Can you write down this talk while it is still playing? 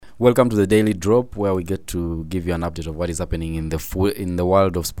Welcome to the Daily Drop, where we get to give you an update of what is happening in the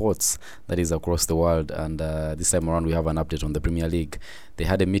world of sports, that is across the world. And this time around, we have an update on the Premier League. They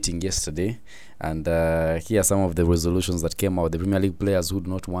had a meeting yesterday, and here are some of the resolutions that came out. The Premier League players who do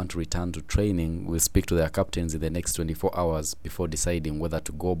not want to return to training will speak to their captains in the next 24 hours before deciding whether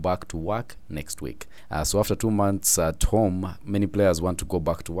to go back to work next week. So after 2 months at home, many players want to go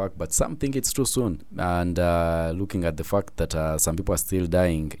back to work, but some think it's too soon. And looking at the fact that some people are still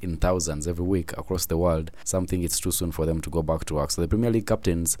dying in thousands every week across the world, some think it's too soon for them to go back to work. So the Premier League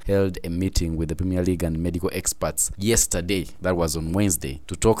captains held a meeting with the Premier League and medical experts yesterday, that was on Wednesday,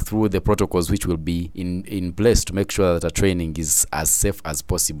 to talk through the protocols which will be in place to make sure that a training is as safe as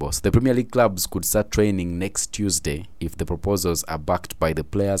possible. So the Premier League clubs could start training next Tuesday if the proposals are backed by the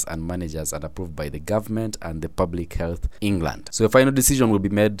players and managers and approved by the government and the Public Health England. So a final decision will be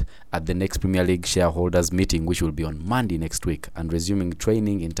made at the next Premier League shareholders meeting, which will be on Monday next week, and resuming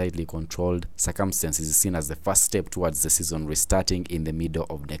training in tightly controlled circumstances is seen as the first step towards the season restarting in the middle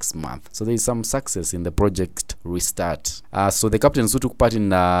of next month. So there is some success in the project restart. So the captains who took part in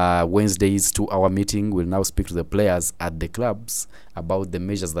Wednesday's 2-hour meeting will now speak to the players at the clubs about the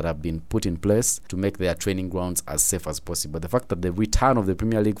measures that have been put in place to make their training grounds as safe as possible. The fact that the return of the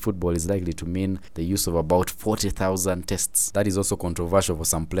Premier League football is likely to mean the use of about 40,000 tests. That is also controversial for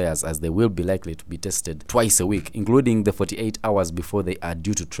some players, as they will be likely to be tested twice a week, including the 48 hours before they are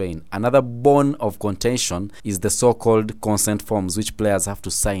due to train. Another bone of contention is the so-called consent forms, which players have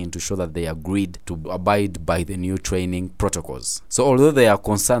to sign to show that they agreed to abide by the new training protocols. So although they are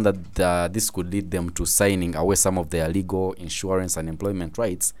concerned that this could lead them to signing away some of their legal, insurance and employment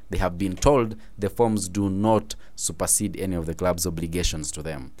rights, they have been told the forms do not supersede any of the club's obligations to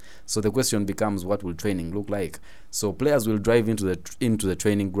them. So the question becomes, what will training look like? So players will drive into the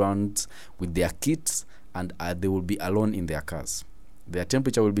training grounds with their kits, and they will be alone in their cars. Their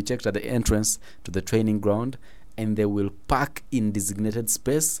temperature will be checked at the entrance to the training ground, and they will park in designated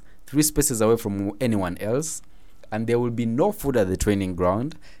space, 3 spaces away from anyone else, and there will be no food at the training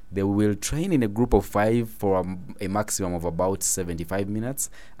ground. They will train in a group of 5 for a maximum of about 75 minutes,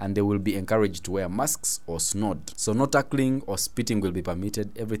 and they will be encouraged to wear masks or snod. So no tackling or spitting will be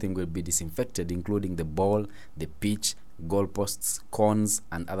permitted. Everything will be disinfected, including the ball, the pitch, goalposts, cones,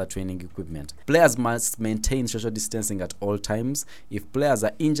 and other training equipment. Players must maintain social distancing at all times. If players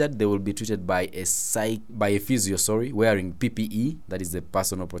are injured, they will be treated by a physio, wearing PPE, that is the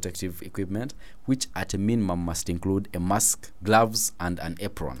personal protective equipment, which at a minimum must include a mask, gloves, and an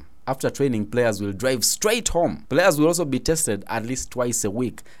apron. After training, players will drive straight home. Players will also be tested at least twice a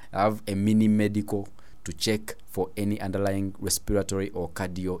week, have a mini medical to check for any underlying respiratory or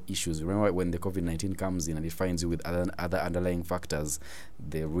cardio issues. Remember, when the COVID-19 comes in and it finds you with other underlying factors,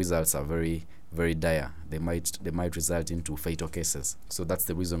 the results are very, very dire. They might result into fatal cases. So that's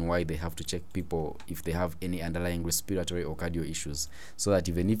the reason why they have to check people if they have any underlying respiratory or cardio issues, so that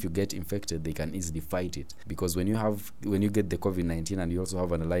even if you get infected, they can easily fight it. Because when you get the COVID-19 and you also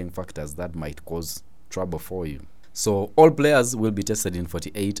have underlying factors, that might cause trouble for you. So all players will be tested in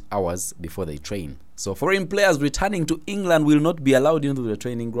 48 hours before they train. So foreign players returning to England will not be allowed into the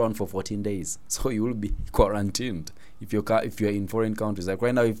training ground for 14 days. So you will be quarantined if you're in foreign countries. Like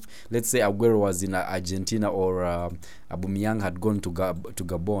right now, if let's say Aguero was in Argentina, or Aubameyang had gone to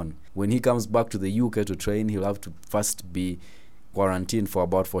Gabon, when he comes back to the UK to train, he'll have to first be quarantined for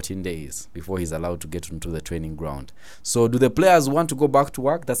about 14 days before he's allowed to get into the training ground. So do the players want to go back to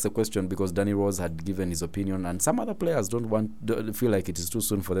work? That's the question, because Danny Rose had given his opinion, and some other players don't feel like it is too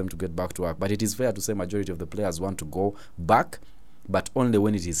soon for them to get back to work. But it is fair to say majority of the players want to go back, but only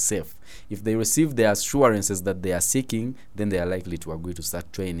when it is safe. If they receive the assurances that they are seeking, then they are likely to agree to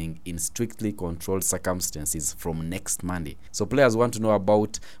start training in strictly controlled circumstances from next Monday. So players want to know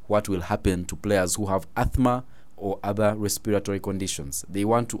about what will happen to players who have asthma or other respiratory conditions. They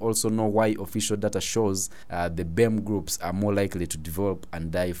want to also know why official data shows the BEM groups are more likely to develop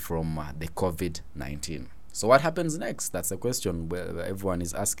and die from the COVID-19. So what happens next? That's the question where everyone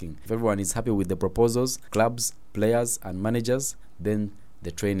is asking. If everyone is happy with the proposals, clubs, players, and managers, then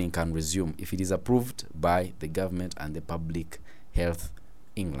the training can resume if it is approved by the government and the Public Health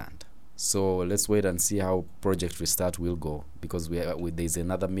England. So let's wait and see how Project Restart will go, because there's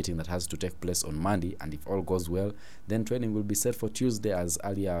another meeting that has to take place on Monday, and if all goes well, then training will be set for Tuesday as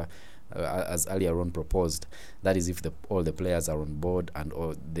earlier on proposed. That is if all the players are on board, and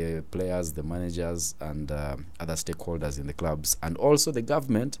all the players, the managers, and other stakeholders in the clubs, and also the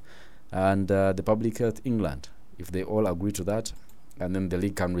government and the Public Health England. If they all agree to that, and then the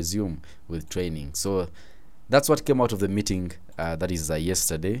league can resume with training. So that's what came out of the meeting that is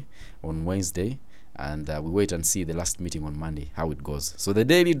yesterday on Wednesday. and we wait and see the last meeting on Monday how it goes. So the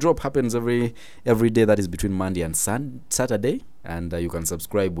daily drop happens every day, that is between Monday and Saturday, and you can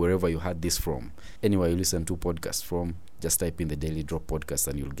subscribe wherever you had this from. Anywhere you listen to podcasts from, just type in the Daily Drop podcast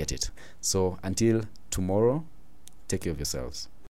and you'll get it. So until tomorrow, take care of yourselves.